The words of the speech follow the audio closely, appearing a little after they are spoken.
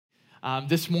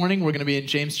This morning, we're going to be in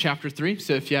James chapter 3.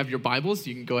 So if you have your Bibles,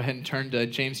 you can go ahead and turn to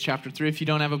James chapter 3. If you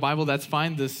don't have a Bible, that's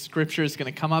fine. The scripture is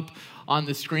going to come up on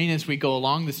the screen as we go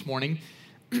along this morning.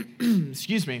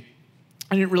 Excuse me.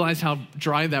 I didn't realize how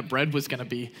dry that bread was going to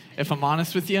be. If I'm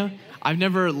honest with you, I've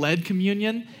never led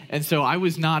communion, and so I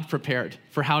was not prepared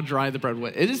for how dry the bread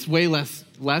was. It is way less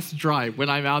dry when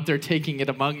I'm out there taking it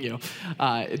among you.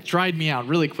 It dried me out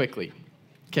really quickly.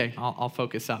 Okay, I'll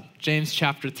focus up. James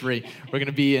chapter 3. We're going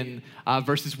to be in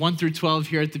verses 1 through 12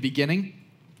 here at the beginning.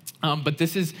 But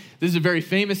this is a very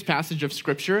famous passage of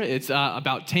Scripture. It's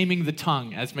about taming the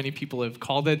tongue, as many people have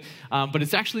called it. But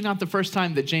it's actually not the first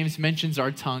time that James mentions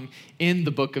our tongue in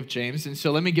the book of James. And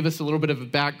so let me give us a little bit of a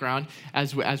background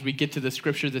as we get to the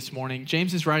Scripture this morning.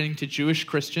 James is writing to Jewish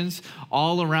Christians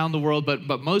all around the world,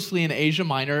 but mostly in Asia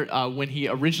Minor when he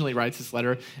originally writes this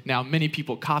letter. Now, many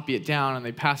people copy it down and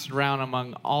they pass it around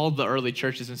among all the early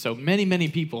churches. And so many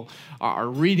people are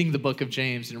reading the book of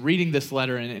James and reading this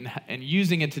letter and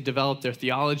using it to develop their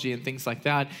theology and things like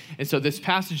that. And so this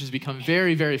passage has become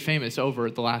very, very famous over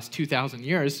the last 2,000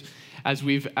 years as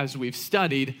we've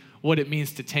studied what it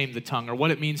means to tame the tongue, or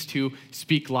what it means to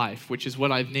speak life, which is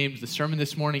what I've named the sermon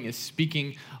this morning, is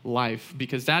speaking life,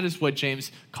 because that is what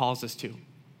James calls us to.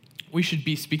 We should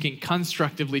be speaking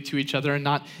constructively to each other and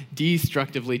not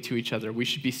destructively to each other. We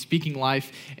should be speaking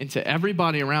life into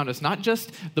everybody around us, not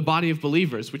just the body of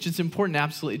believers, which is important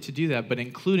absolutely to do that, but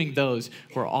including those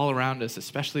who are all around us,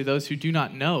 especially those who do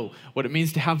not know what it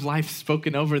means to have life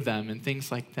spoken over them and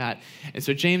things like that. And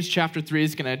so James chapter 3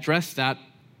 is going to address that,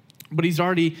 but he's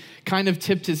already kind of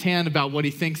tipped his hand about what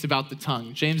he thinks about the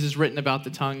tongue. James has written about the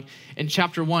tongue in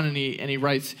chapter 1, and he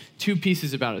writes two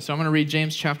pieces about it. So I'm going to read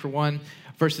James chapter 1,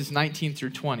 verses 19 through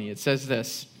 20. It says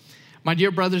this: "My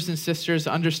dear brothers and sisters,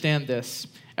 understand this.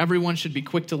 Everyone should be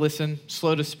quick to listen,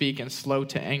 slow to speak, and slow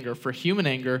to anger, for human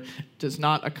anger does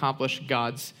not accomplish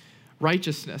God's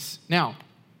righteousness." Now,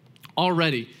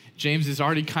 already, James is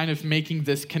already kind of making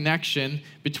this connection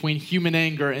between human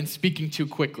anger and speaking too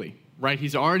quickly, right?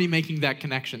 He's already making that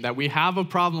connection, that we have a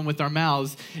problem with our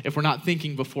mouths if we're not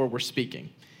thinking before we're speaking.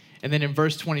 And then in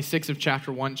verse 26 of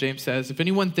chapter 1, James says, "If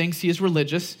anyone thinks he is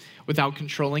religious without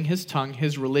controlling his tongue,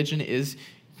 his religion is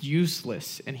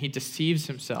useless, and he deceives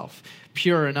himself.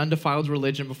 Pure and undefiled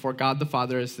religion before God the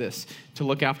Father is this, to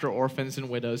look after orphans and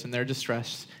widows in their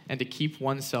distress, and to keep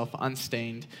oneself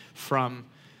unstained from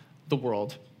the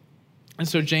world." And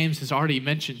so James has already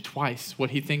mentioned twice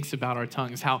what he thinks about our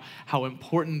tongues, how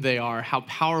important they are, how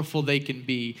powerful they can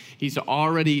be. He's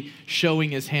already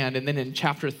showing his hand. And then in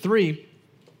chapter 3,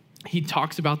 he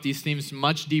talks about these themes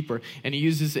much deeper, and he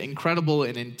uses incredible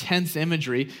and intense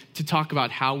imagery to talk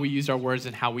about how we use our words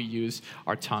and how we use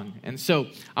our tongue. And so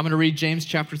I'm going to read James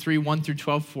chapter 3, 1 through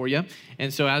 12 for you.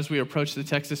 And so as we approach the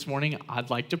text this morning,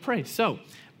 I'd like to pray. So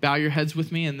bow your heads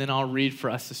with me, and then I'll read for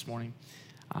us this morning.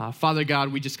 Father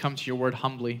God, we just come to your word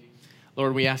humbly.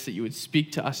 Lord, we ask that you would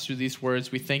speak to us through these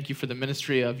words. We thank you for the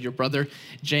ministry of your brother,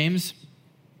 James,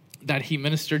 that he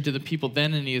ministered to the people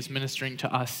then, and he is ministering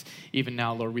to us even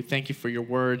now, Lord. We thank you for your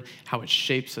word, how it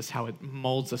shapes us, how it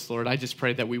molds us, Lord. I just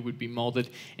pray that we would be molded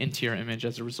into your image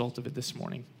as a result of it this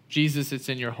morning. Jesus, it's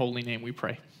in your holy name we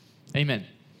pray. Amen.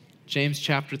 James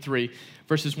chapter 3,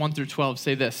 verses 1 through 12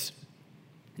 say this: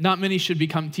 "Not many should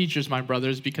become teachers, my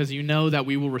brothers, because you know that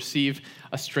we will receive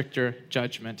a stricter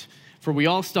judgment. For we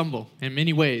all stumble in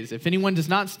many ways. If anyone does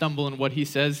not stumble in what he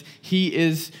says, he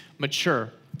is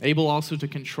mature, able also to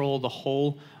control the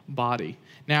whole body.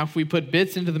 Now, if we put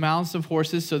bits into the mouths of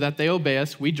horses so that they obey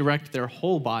us, we direct their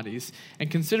whole bodies. And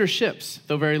consider ships,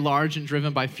 though very large and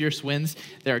driven by fierce winds,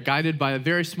 they are guided by a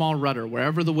very small rudder,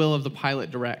 wherever the will of the pilot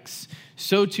directs.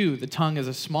 So too, the tongue is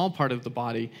a small part of the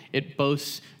body. It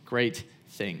boasts great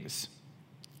things.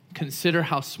 Consider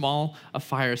how small a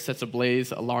fire sets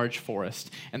ablaze a large forest,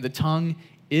 and the tongue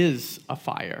is a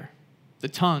fire. The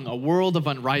tongue, a world of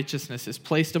unrighteousness, is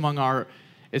placed among our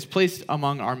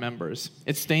members.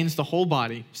 It stains the whole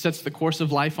body, sets the course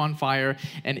of life on fire,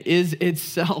 and is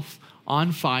itself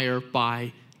on fire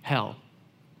by hell."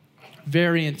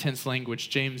 Very intense language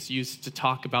James used to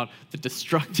talk about the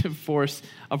destructive force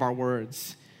of our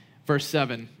words. Verse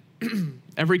 7,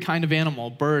 "Every kind of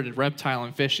animal, bird, reptile,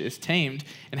 and fish is tamed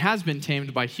and has been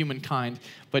tamed by humankind,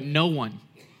 but no one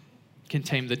can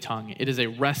tame the tongue. It is a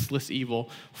restless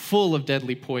evil, full of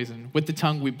deadly poison. With the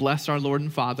tongue we bless our Lord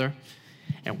and Father,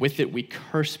 and with it we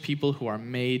curse people who are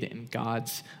made in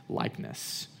God's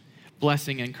likeness.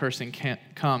 Blessing and cursing can't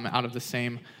come out of the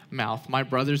same mouth. My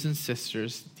brothers and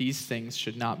sisters, these things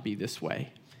should not be this way.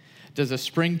 Does a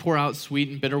spring pour out sweet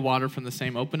and bitter water from the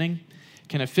same opening?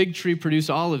 Can a fig tree produce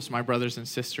olives, my brothers and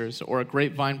sisters, or a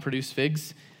grapevine produce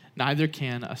figs? neither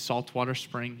can a saltwater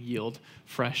spring yield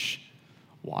fresh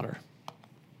water.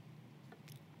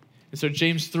 And so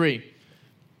James 3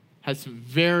 has some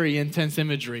very intense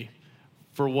imagery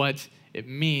for what it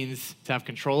means to have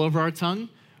control over our tongue,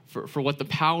 for what the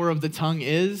power of the tongue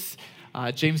is.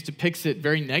 James depicts it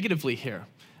very negatively here,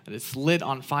 that it's lit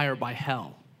on fire by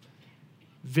hell.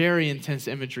 Very intense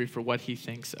imagery for what he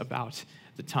thinks about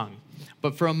the tongue.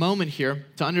 But for a moment here,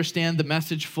 to understand the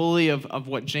message fully of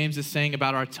what James is saying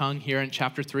about our tongue here in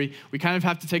chapter 3, we kind of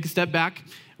have to take a step back.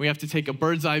 We have to take a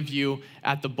bird's eye view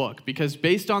at the book, because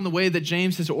based on the way that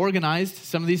James has organized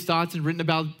some of these thoughts and written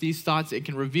about these thoughts, it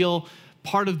can reveal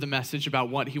part of the message about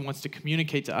what he wants to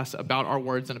communicate to us about our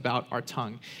words and about our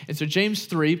tongue. And so James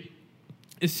 3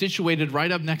 is situated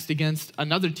right up next against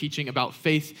another teaching about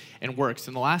faith and works.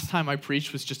 And the last time I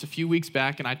preached was just a few weeks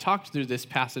back, and I talked through this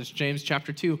passage, James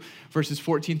chapter 2, verses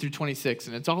 14 through 26.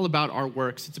 And it's all about our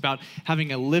works. It's about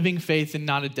having a living faith and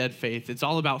not a dead faith. It's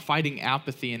all about fighting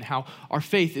apathy and how our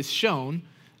faith is shown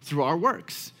through our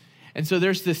works. And so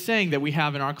there's this saying that we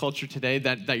have in our culture today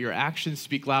that your actions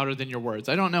speak louder than your words.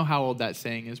 I don't know how old that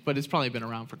saying is, but it's probably been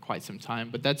around for quite some time.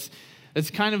 But that's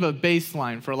kind of a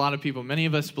baseline for a lot of people. Many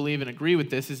of us believe and agree with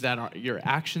this, is that your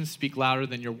actions speak louder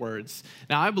than your words.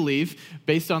 Now, I believe,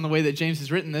 based on the way that James has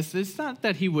written this, it's not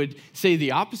that he would say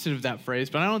the opposite of that phrase,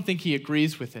 but I don't think he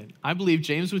agrees with it. I believe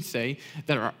James would say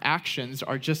that our actions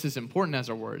are just as important as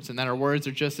our words, and that our words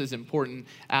are just as important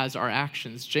as our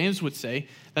actions. James would say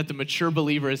that the mature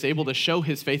believer is able to show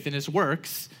his faith in his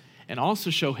works and also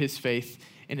show his faith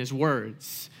in his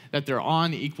words, that they're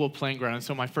on equal playing ground. And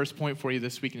so my first point for you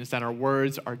this week is that our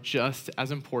words are just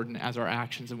as important as our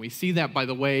actions. And we see that by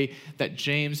the way that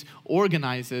James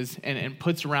organizes and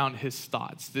puts around his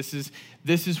thoughts. This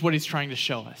is what he's trying to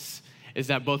show us, is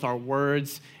that both our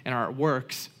words and our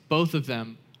works, both of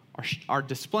them are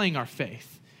displaying our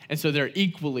faith. And so they're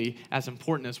equally as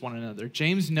important as one another.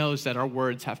 James knows that our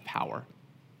words have power.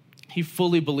 He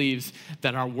fully believes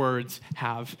that our words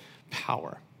have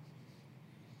power.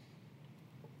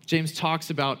 James talks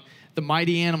about the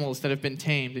mighty animals that have been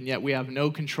tamed, and yet we have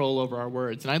no control over our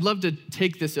words. And I'd love to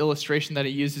take this illustration that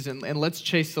he uses, and let's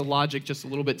chase the logic just a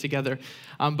little bit together.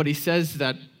 But he says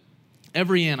that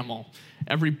every animal,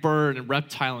 every bird and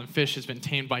reptile and fish has been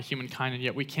tamed by humankind, and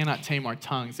yet we cannot tame our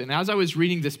tongues. And as I was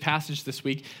reading this passage this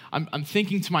week, I'm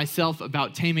thinking to myself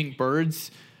about taming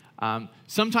birds.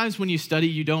 Sometimes when you study,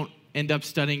 you don't end up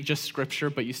studying just scripture,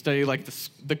 but you study like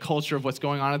the culture of what's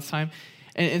going on at the time.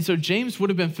 And so James would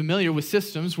have been familiar with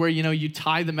systems where, you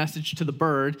tie the message to the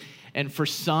bird, and for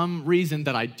some reason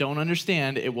that I don't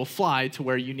understand, it will fly to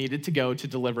where you need it to go to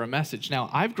deliver a message. Now,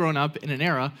 I've grown up in an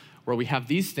era where we have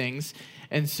these things,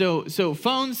 and so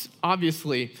phones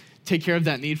obviously take care of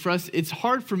that need for us. It's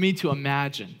hard for me to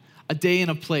imagine a day and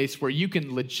a place where you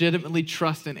can legitimately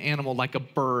trust an animal like a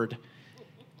bird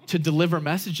to deliver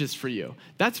messages for you.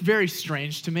 That's very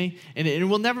strange to me, and it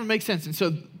will never make sense. And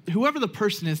so whoever the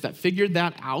person is that figured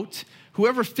that out,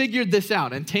 whoever figured this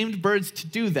out and tamed birds to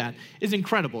do that is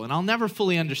incredible, and I'll never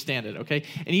fully understand it, okay?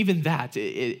 And even that,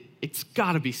 it's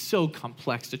got to be so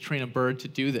complex to train a bird to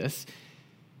do this.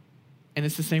 And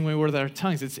it's the same way with our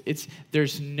tongues.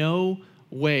 There's no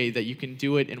way that you can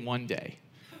do it in one day.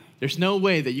 There's no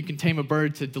way that you can tame a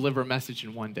bird to deliver a message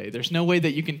in one day. There's no way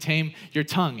that you can tame your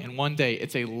tongue in one day.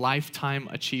 It's a lifetime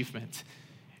achievement,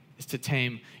 is to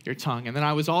tame your tongue. And then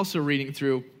I was also reading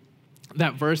through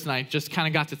that verse, and I just kind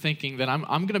of got to thinking that I'm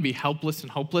going to be helpless and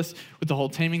hopeless with the whole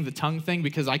taming the tongue thing,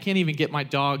 because I can't even get my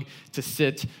dog to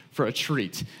sit for a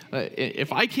treat.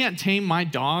 If I can't tame my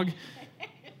dog,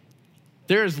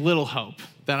 there is little hope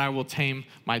that I will tame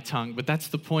my tongue. But that's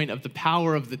the point of the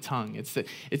power of the tongue. It's that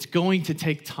it's going to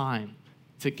take time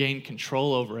to gain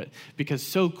control over it, because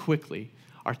so quickly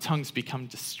our tongues become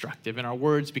destructive and our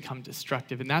words become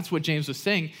destructive. And that's what James was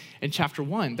saying in chapter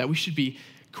 1, that we should be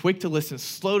quick to listen,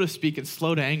 slow to speak, and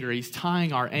slow to anger. He's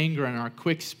tying our anger and our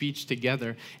quick speech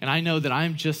together. And I know that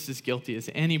I'm just as guilty as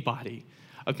anybody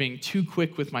of being too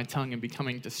quick with my tongue and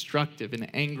becoming destructive and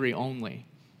angry only.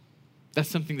 That's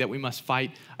something that we must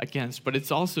fight against, but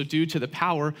it's also due to the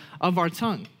power of our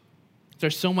tongue.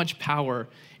 There's so much power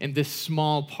in this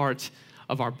small part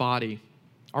of our body.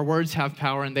 Our words have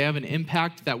power, and they have an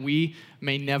impact that we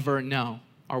may never know.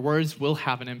 Our words will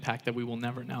have an impact that we will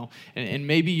never know. And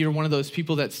maybe you're one of those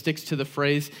people that sticks to the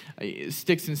phrase,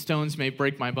 sticks and stones may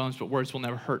break my bones, but words will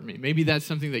never hurt me. Maybe that's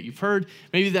something that you've heard.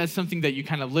 Maybe that's something that you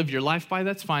kind of live your life by.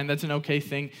 That's fine. That's an okay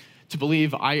thing to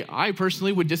believe. I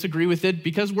personally would disagree with it,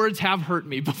 because words have hurt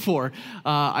me before.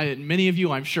 Many of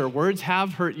you, I'm sure, words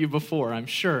have hurt you before, I'm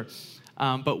sure.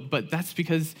 But that's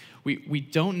because we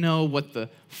don't know what the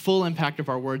full impact of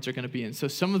our words are going to be. And so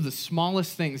some of the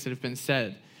smallest things that have been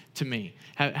said to me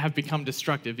have become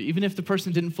destructive, even if the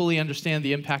person didn't fully understand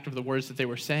the impact of the words that they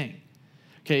were saying.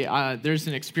 Okay, there's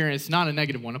an experience, not a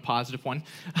negative one, a positive one.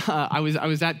 I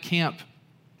was at camp,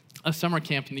 a summer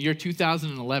camp in the year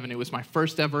 2011. It was my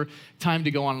first ever time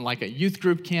to go on like a youth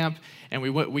group camp, and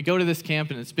we go to this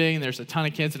camp, and it's big, and there's a ton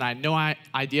of kids, and I had no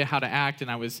idea how to act, and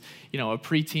I was, a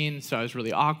preteen, so I was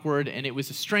really awkward, and it was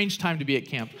a strange time to be at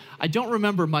camp. I don't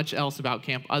remember much else about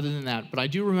camp other than that, but I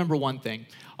do remember one thing.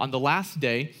 On the last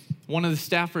day, one of the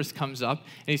staffers comes up,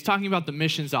 and he's talking about the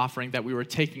missions offering that we were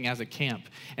taking as a camp.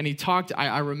 And he talked,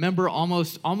 I remember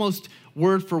almost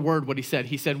word for word what he said.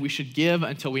 He said we should give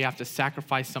until we have to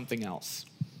sacrifice something else.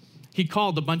 He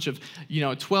called a bunch of,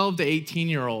 12 to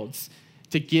 18-year-olds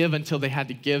to give until they had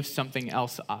to give something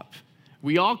else up.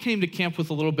 We all came to camp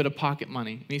with a little bit of pocket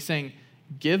money. And he's saying,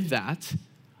 give that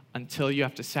until you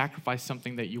have to sacrifice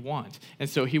something that you want. And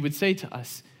so he would say to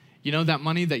us, that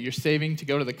money that you're saving to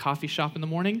go to the coffee shop in the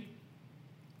morning?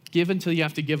 Give until you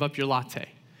have to give up your latte.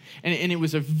 And it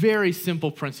was a very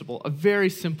simple principle, a very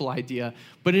simple idea,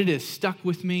 but it has stuck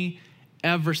with me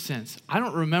ever since. I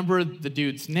don't remember the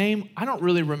dude's name. I don't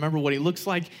really remember what he looks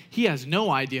like. He has no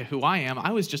idea who I am.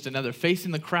 I was just another face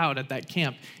in the crowd at that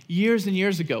camp years and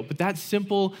years ago. But that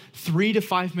simple 3 to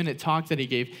 5 minute talk that he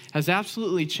gave has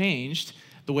absolutely changed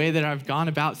the way that I've gone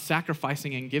about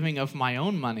sacrificing and giving of my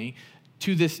own money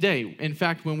to this day. In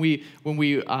fact, when we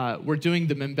were doing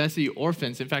the Mbesi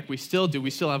orphans, in fact, we still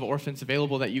have orphans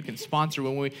available that you can sponsor.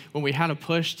 When we had a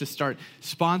push to start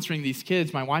sponsoring these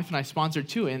kids, my wife and I sponsored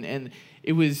too, and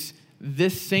it was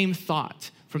this same thought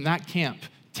from that camp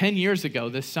 10 years ago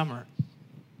this summer,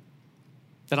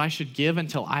 that I should give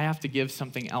until I have to give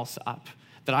something else up,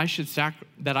 that I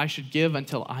should give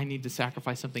until I need to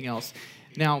sacrifice something else.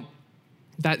 Now,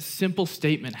 that simple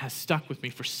statement has stuck with me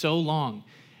for so long.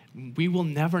 We will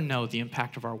never know the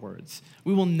impact of our words.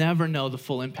 We will never know the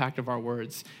full impact of our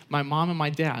words. My mom and my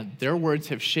dad, their words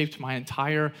have shaped my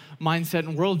entire mindset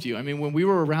and worldview. I mean, when we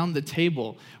were around the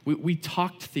table, we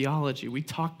talked theology. We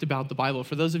talked about the Bible.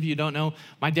 For those of you who don't know,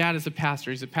 my dad is a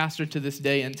pastor. He's a pastor to this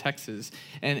day in Texas.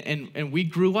 And we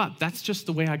grew up. That's just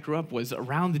the way I grew up, was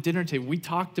around the dinner table. We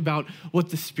talked about what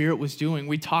the Spirit was doing.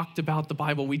 We talked about the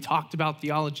Bible. We talked about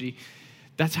theology.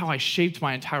 That's how I shaped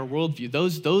my entire worldview.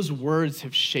 Those words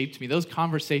have shaped me. Those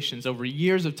conversations over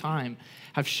years of time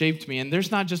have shaped me. And there's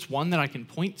not just one that I can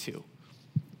point to.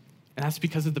 And that's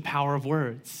because of the power of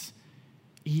words.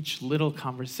 Each little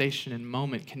conversation and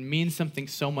moment can mean something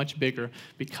so much bigger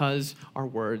because our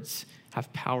words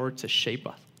have power to shape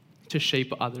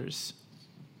others.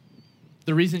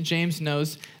 The reason James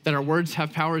knows that our words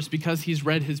have power is because he's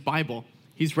read his Bible.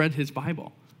 He's read his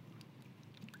Bible.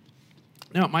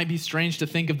 Now, it might be strange to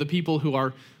think of the people who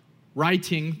are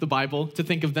writing the Bible, to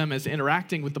think of them as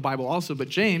interacting with the Bible also, but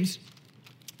James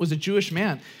was a Jewish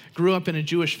man, grew up in a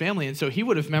Jewish family, and so he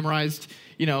would have memorized,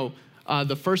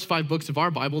 the first 5 books of our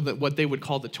Bible, that what they would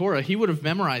call the Torah. He would have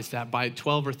memorized that by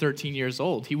 12 or 13 years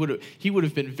old. He would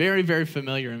have been very, very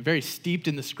familiar and very steeped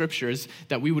in the scriptures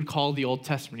that we would call the Old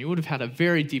Testament. He would have had a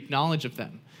very deep knowledge of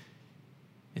them.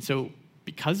 And so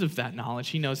because of that knowledge,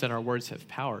 he knows that our words have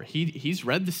power. He's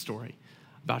read the story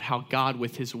about how God,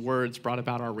 with his words, brought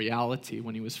about our reality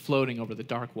when he was floating over the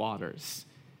dark waters.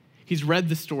 He's read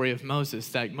the story of Moses,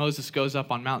 that Moses goes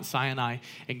up on Mount Sinai,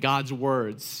 and God's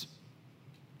words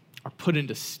are put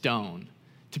into stone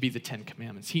to be the 10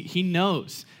 Commandments. He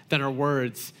knows that our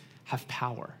words have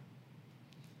power.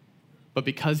 But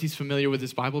because he's familiar with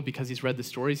his Bible, because he's read the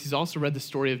stories, he's also read the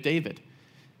story of David.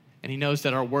 And he knows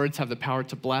that our words have the power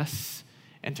to bless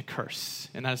and to curse.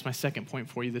 And that is my second point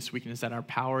for you this weekend, is that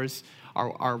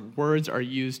our words are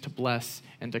used to bless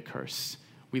and to curse.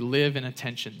 We live in a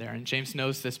tension there. And James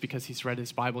knows this because he's read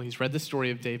his Bible. He's read the story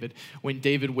of David. When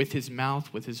David, with his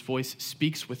mouth, with his voice,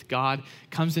 speaks with God,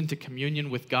 comes into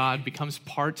communion with God, becomes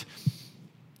part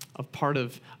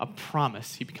of a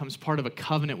promise. He becomes part of a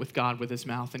covenant with God with his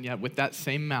mouth. And yet with that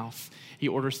same mouth, he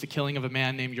orders the killing of a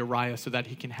man named Uriah so that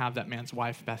he can have that man's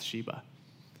wife, Bathsheba.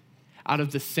 Out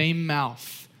of the same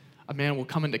mouth, a man will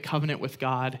come into covenant with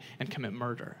God and commit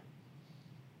murder.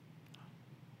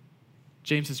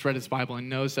 James has read his Bible and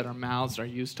knows that our mouths are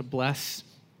used to bless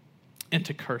and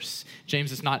to curse.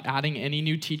 James is not adding any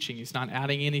new teaching. He's not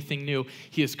adding anything new.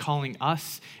 He is calling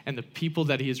us and the people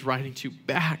that he is writing to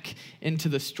back into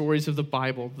the stories of the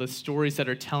Bible, the stories that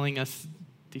are telling us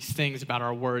these things about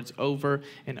our words over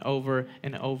and over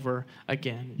and over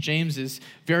again. James is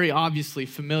very obviously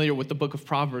familiar with the book of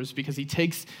Proverbs because he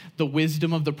takes the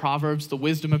wisdom of the Proverbs, the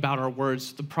wisdom about our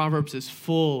words. The Proverbs is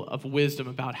full of wisdom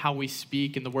about how we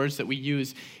speak and the words that we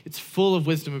use. It's full of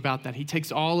wisdom about that. He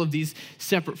takes all of these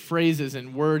separate phrases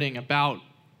and wording about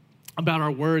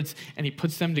our words, and he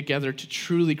puts them together to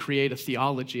truly create a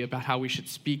theology about how we should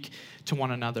speak to one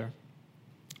another.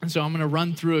 And so I'm going to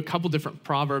run through a couple different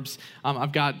Proverbs.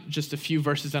 I've got just a few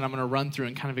verses that I'm going to run through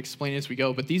and kind of explain as we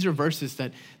go. But these are verses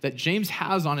that James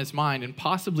has on his mind, and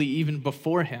possibly even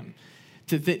before him.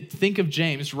 To think of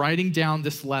James writing down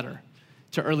this letter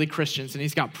to early Christians, and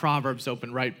he's got Proverbs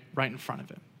open right in front of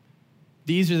him.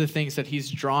 These are the things that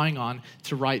he's drawing on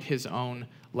to write his own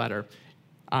letter.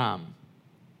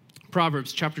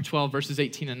 Proverbs chapter 12, verses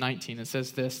 18 and 19, it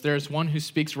says this: "There is one who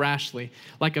speaks rashly,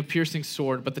 like a piercing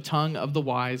sword, but the tongue of the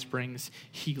wise brings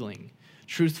healing.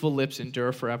 Truthful lips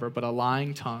endure forever, but a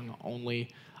lying tongue only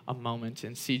a moment."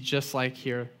 And see, just like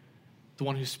here, the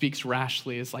one who speaks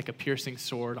rashly is like a piercing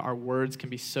sword. Our words can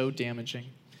be so damaging.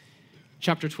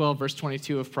 Chapter 12, verse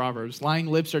 22 of Proverbs: "Lying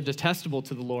lips are detestable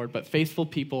to the Lord, but faithful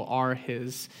people are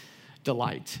his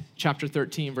delight." Chapter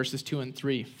 13, verses 2 and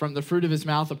 3. "From the fruit of his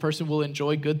mouth, a person will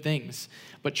enjoy good things,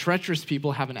 but treacherous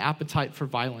people have an appetite for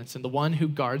violence. And the one who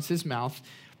guards his mouth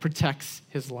protects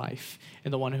his life.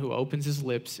 And the one who opens his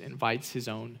lips invites his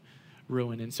own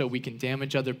ruin." And so we can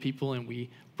damage other people, and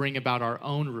we bring about our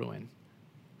own ruin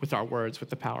with our words, with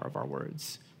the power of our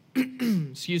words.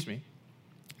 Excuse me.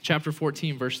 Chapter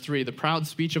 14, verse 3. "The proud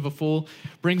speech of a fool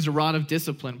brings a rod of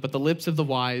discipline, but the lips of the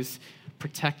wise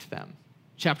protect them."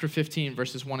 Chapter 15,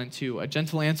 verses 1 and 2. "A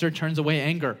gentle answer turns away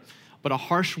anger, but a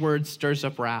harsh word stirs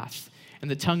up wrath.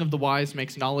 And the tongue of the wise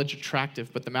makes knowledge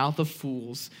attractive, but the mouth of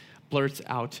fools blurts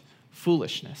out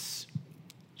foolishness."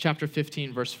 Chapter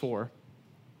 15, verse 4.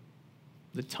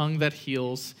 "The tongue that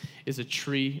heals is a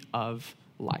tree of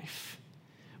life,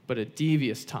 but a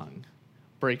devious tongue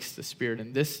breaks the spirit."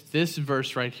 And this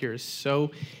verse right here is so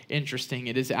interesting.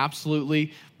 It is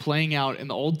absolutely playing out in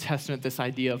the Old Testament, this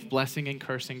idea of blessing and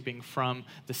cursing being from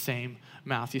the same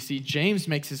mouth. You see, James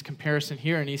makes his comparison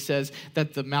here, and he says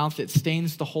that the mouth, it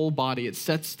stains the whole body. It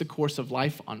sets the course of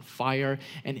life on fire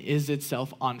and is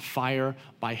itself on fire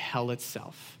by hell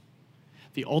itself.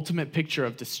 The ultimate picture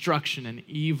of destruction and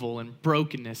evil and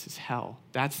brokenness is hell.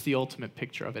 That's the ultimate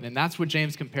picture of it. And that's what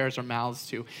James compares our mouths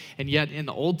to. And yet in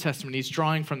the Old Testament, he's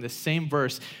drawing from the same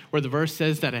verse where the verse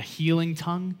says that a healing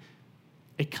tongue,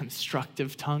 a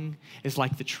constructive tongue, is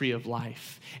like the tree of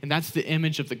life. And that's the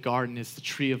image of the garden, is the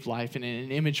tree of life, and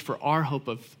an image for our hope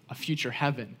of a future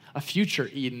heaven, a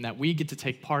future Eden that we get to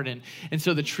take part in. And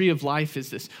so the tree of life is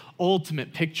this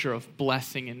ultimate picture of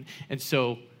blessing. And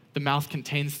so the mouth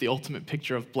contains the ultimate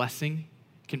picture of blessing,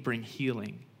 can bring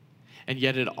healing. And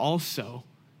yet it also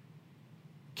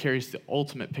carries the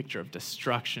ultimate picture of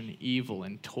destruction, evil,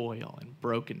 and toil, and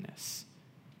brokenness.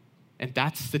 And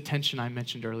that's the tension I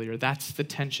mentioned earlier. That's the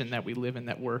tension that we live in,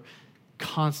 that we're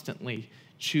constantly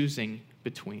choosing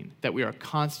between, that we are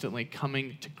constantly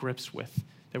coming to grips with,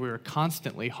 that we are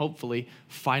constantly, hopefully,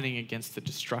 fighting against the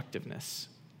destructiveness.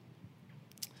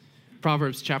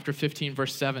 Proverbs chapter 15,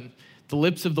 verse 7. "The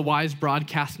lips of the wise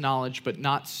broadcast knowledge, but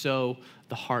not so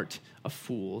the heart of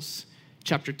fools."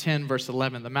 Chapter 10, verse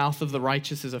 11. "The mouth of the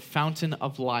righteous is a fountain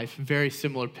of life." Very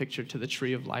similar picture to the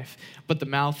tree of life. "But the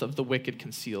mouth of the wicked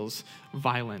conceals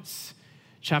violence."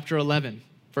 Chapter 11,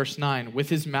 verse 9. "With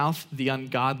his mouth the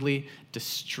ungodly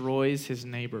destroys his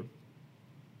neighbor."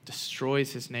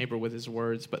 Destroys his neighbor with his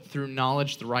words. "But through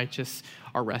knowledge the righteous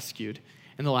are rescued."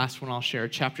 And the last one I'll share,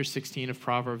 chapter 16 of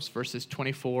Proverbs, verses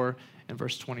 24 and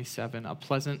verse 27.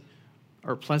 Pleasant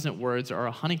words are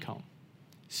a honeycomb,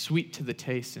 sweet to the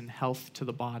taste and health to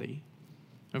the body."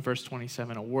 In verse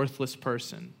 27, "A worthless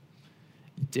person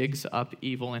digs up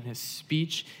evil, and his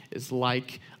speech is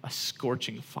like a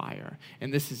scorching fire."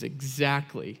 And this is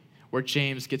exactly where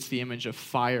James gets the image of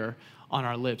fire on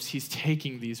our lips. He's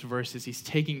taking these verses, he's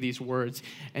taking these words,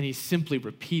 and he's simply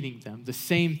repeating them. The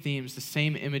same themes, the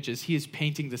same images. He is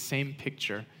painting the same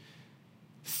picture.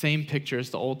 Same picture as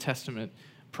the Old Testament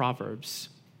Proverbs.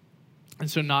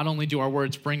 And so not only do our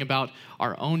words bring about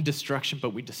our own destruction,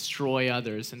 but we destroy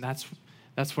others. And that's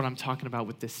what I'm talking about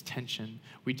with this tension.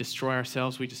 We destroy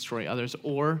ourselves, we destroy others,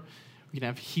 or we can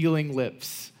have healing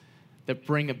lips that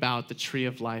bring about the tree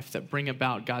of life, that bring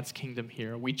about God's kingdom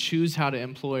here. We choose how to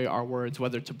employ our words,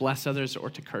 whether to bless others or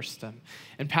to curse them.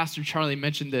 And Pastor Charlie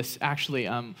mentioned this actually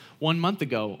 1 month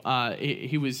ago.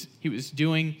 He was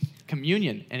doing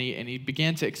communion, and he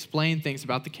began to explain things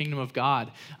about the kingdom of God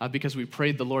because we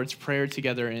prayed the Lord's Prayer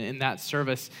together in that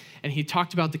service. And he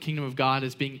talked about the kingdom of God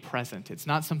as being present. It's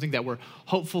not something that we're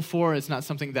hopeful for. It's not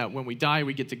something that when we die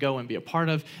we get to go and be a part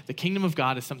of. The kingdom of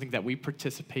God is something that we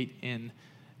participate in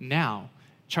now.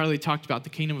 Charlie talked about the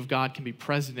kingdom of God can be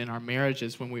present in our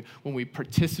marriages. When we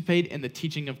participate in the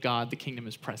teaching of God, the kingdom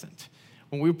is present.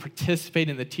 When we participate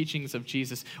in the teachings of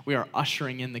Jesus, we are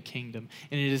ushering in the kingdom.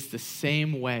 And it is the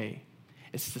same way.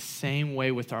 It's the same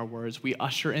way with our words. We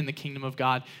usher in the kingdom of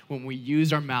God when we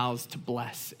use our mouths to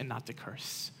bless and not to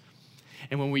curse.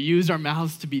 And when we use our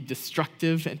mouths to be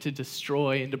destructive and to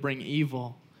destroy and to bring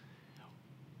evil,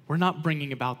 we're not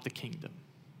bringing about the kingdom.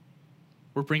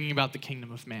 We're bringing about the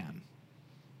kingdom of man,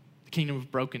 the kingdom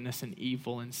of brokenness and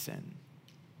evil and sin.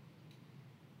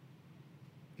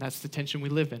 That's the tension we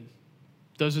live in.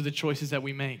 Those are the choices that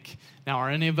we make. Now, are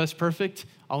any of us perfect?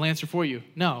 I'll answer for you.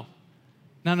 No,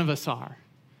 none of us are.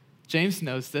 James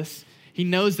knows this. He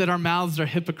knows that our mouths are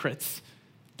hypocrites,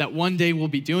 that one day we'll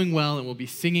be doing well and we'll be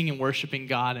singing and worshiping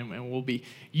God and we'll be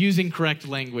using correct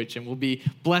language and we'll be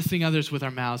blessing others with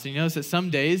our mouths. And he knows that some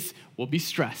days we'll be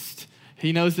stressed.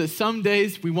 He knows that some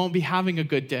days we won't be having a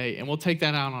good day and we'll take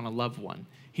that out on a loved one.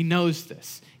 He knows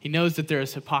this. He knows that there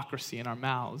is hypocrisy in our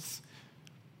mouths.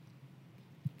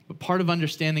 But part of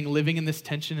understanding living in this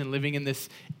tension and living in this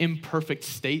imperfect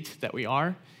state that we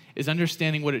are is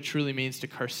understanding what it truly means to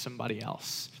curse somebody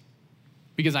else.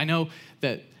 Because I know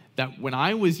that when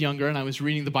I was younger and I was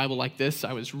reading the Bible like this,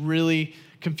 I was really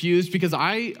confused because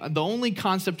the only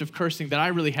concept of cursing that I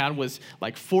really had was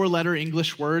like 4-letter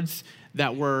English words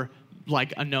that were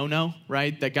like a no-no,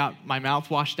 right? That got my mouth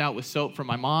washed out with soap from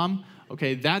my mom.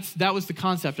 Okay, that was the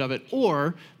concept of it.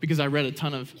 Or, because I read a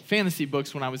ton of fantasy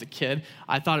books when I was a kid,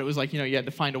 I thought it was like, you had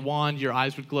to find a wand, your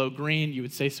eyes would glow green, you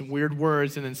would say some weird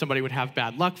words, and then somebody would have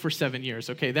bad luck for 7 years.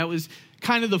 Okay, that was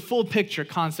kind of the full picture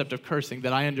concept of cursing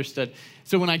that I understood.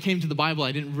 So when I came to the Bible,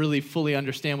 I didn't really fully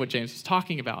understand what James was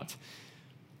talking about.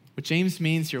 What James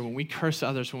means here, when we curse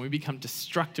others, when we become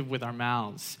destructive with our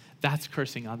mouths, that's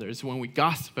cursing others. When we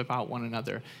gossip about one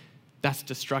another, that's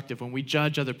destructive. When we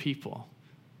judge other people,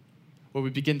 where we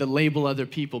begin to label other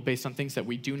people based on things that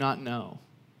we do not know,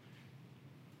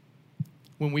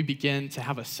 when we begin to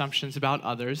have assumptions about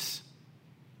others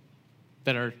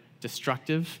that are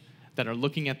destructive, that are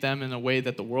looking at them in a way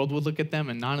that the world would look at them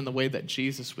and not in the way that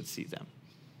Jesus would see them,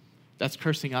 that's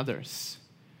cursing others.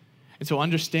 And so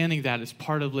understanding that is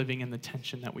part of living in the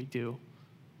tension that we do.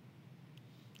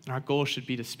 And our goal should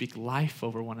be to speak life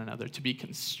over one another, to be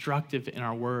constructive in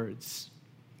our words.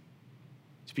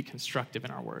 To be constructive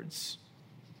in our words.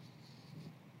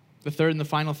 The third and the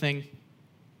final thing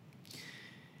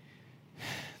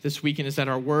this weekend is that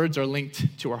our words are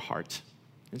linked to our heart.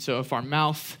 And so if our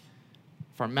mouth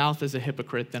is a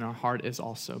hypocrite, then our heart is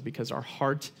also, because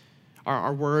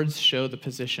our words show the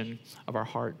position of our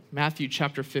heart. Matthew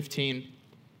chapter 15,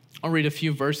 I'll read a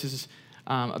few verses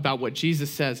about what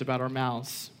Jesus says about our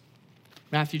mouths.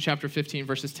 Matthew chapter 15,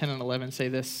 verses 10 and 11 say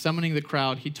this: summoning the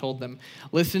crowd, he told them,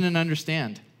 "Listen and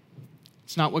understand.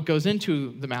 It's not what goes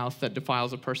into the mouth that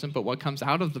defiles a person, but what comes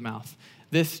out of the mouth.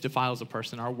 This defiles a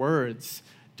person. Our words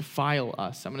defile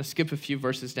us." I'm going to skip a few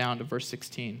verses down to verse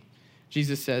 16.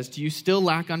 Jesus says, "Do you still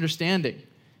lack understanding?"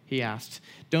 He asked.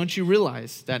 "Don't you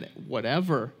realize that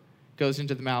whatever goes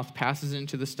into the mouth passes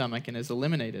into the stomach and is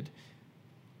eliminated?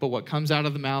 But what comes out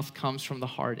of the mouth comes from the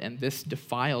heart, and this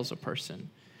defiles a person.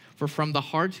 For from the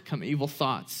heart come evil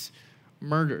thoughts,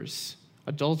 murders,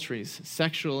 adulteries,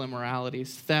 sexual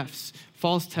immoralities, thefts,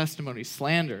 false testimonies,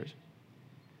 slander.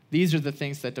 These are the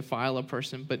things that defile a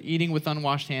person, but eating with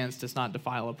unwashed hands does not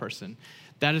defile a person."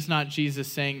 That is not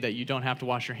Jesus saying that you don't have to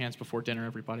wash your hands before dinner,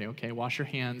 everybody, okay? Wash your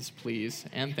hands, please,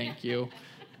 and thank you.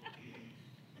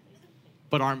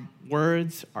 But our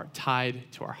words are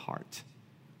tied to our heart.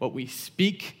 What we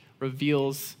speak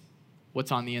reveals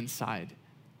what's on the inside.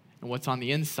 And what's on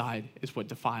the inside is what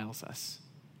defiles us.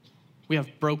 We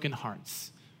have broken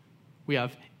hearts. We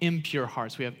have impure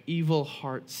hearts. We have evil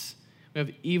hearts. We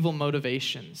have evil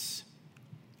motivations.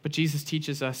 But Jesus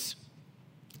teaches us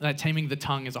that taming the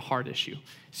tongue is a heart issue.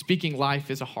 Speaking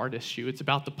life is a heart issue. It's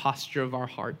about the posture of our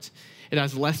heart. It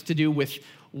has less to do with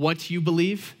what you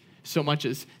believe so much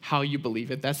as how you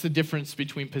believe it. That's the difference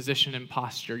between position and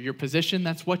posture. Your position,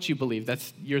 that's what you believe.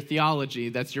 That's your theology.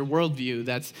 That's your worldview.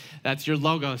 That's your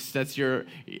logos.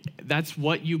 That's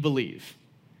what you believe.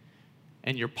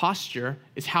 And your posture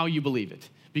is how you believe it.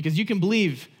 Because you can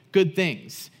believe good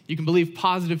things. You can believe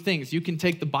positive things. You can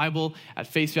take the Bible at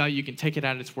face value. You can take it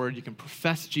at its word. You can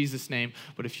profess Jesus' name.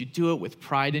 But if you do it with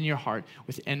pride in your heart,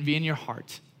 with envy in your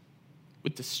heart,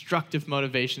 with destructive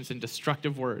motivations and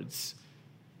destructive words,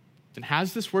 then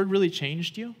has this word really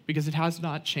changed you? Because it has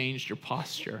not changed your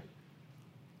posture.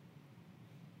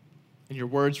 And your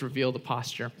words reveal the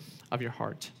posture of your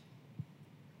heart.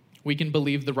 We can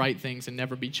believe the right things and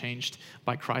never be changed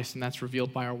by Christ, and that's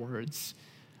revealed by our words.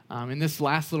 In this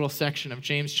last little section of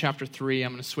James chapter 3,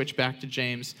 I'm going to switch back to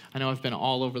James. I know I've been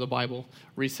all over the Bible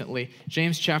recently.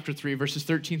 James chapter 3, verses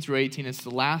 13 through 18, it's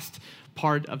the last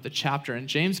part of the chapter. And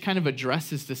James kind of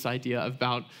addresses this idea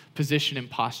about position and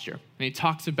posture. And he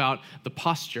talks about the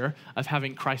posture of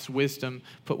having Christ's wisdom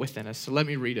put within us. So let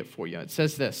me read it for you. It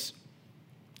says this: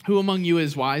 "Who among you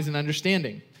is wise and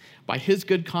understanding? By his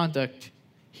good conduct,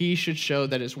 he should show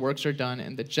that his works are done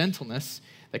in the gentleness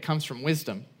that comes from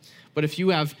wisdom. But if you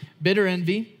have bitter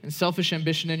envy and selfish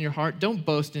ambition in your heart, don't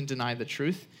boast and deny the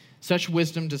truth. Such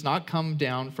wisdom does not come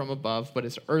down from above, but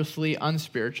is earthly,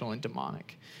 unspiritual, and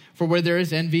demonic. For where there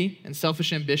is envy and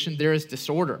selfish ambition, there is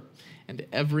disorder and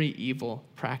every evil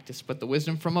practice. But the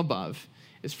wisdom from above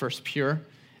is first pure,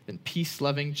 then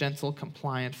peace-loving, gentle,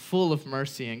 compliant, full of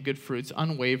mercy and good fruits,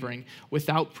 unwavering,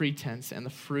 without pretense, and the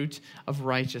fruit of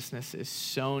righteousness is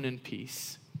sown in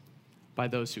peace by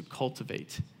those who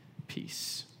cultivate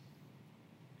peace."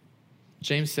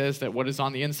 James says that what is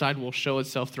on the inside will show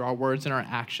itself through our words and our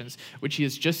actions, which he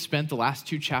has just spent the last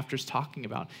 2 chapters talking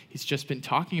about. He's just been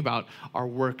talking about our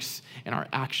works and our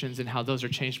actions and how those are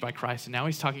changed by Christ. And now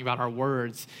he's talking about our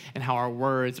words and how our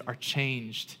words are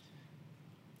changed.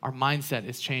 Our mindset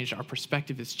is changed. Our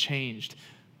perspective is changed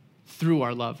through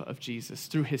our love of Jesus,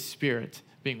 through his Spirit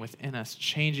being within us,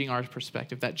 changing our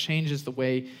perspective. That changes the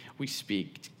way we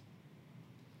speak.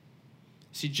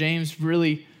 See, James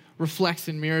really reflects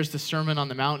and mirrors the Sermon on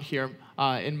the Mount here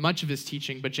in much of his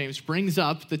teaching, but James brings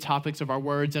up the topics of our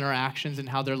words and our actions and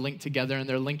how they're linked together, and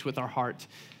they're linked with our heart.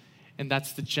 And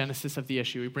that's the genesis of the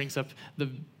issue. He brings up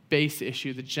the base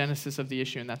issue, the genesis of the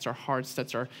issue, and that's our hearts,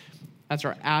 that's our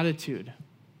attitude,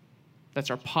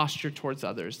 that's our posture towards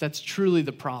others. That's truly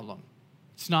the problem.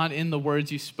 It's not in the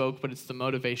words you spoke, but it's the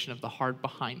motivation of the heart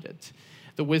behind it.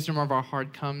 The wisdom of our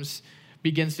heart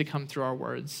begins to come through our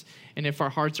words. And if our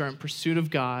hearts are in pursuit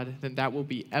of God, then that will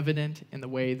be evident in the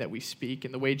way that we speak.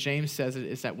 And the way James says it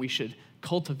is that we should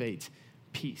cultivate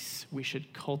peace. We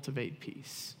should cultivate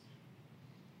peace.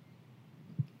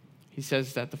 He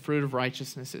says that the fruit of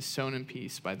righteousness is sown in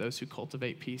peace by those who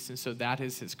cultivate peace. And so that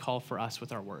is his call for us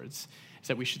with our words, is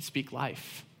that we should speak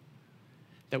life,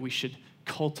 that we should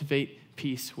cultivate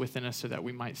peace within us so that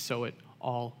we might sow it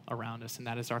all around us. And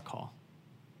that is our call.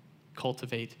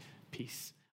 Cultivate peace.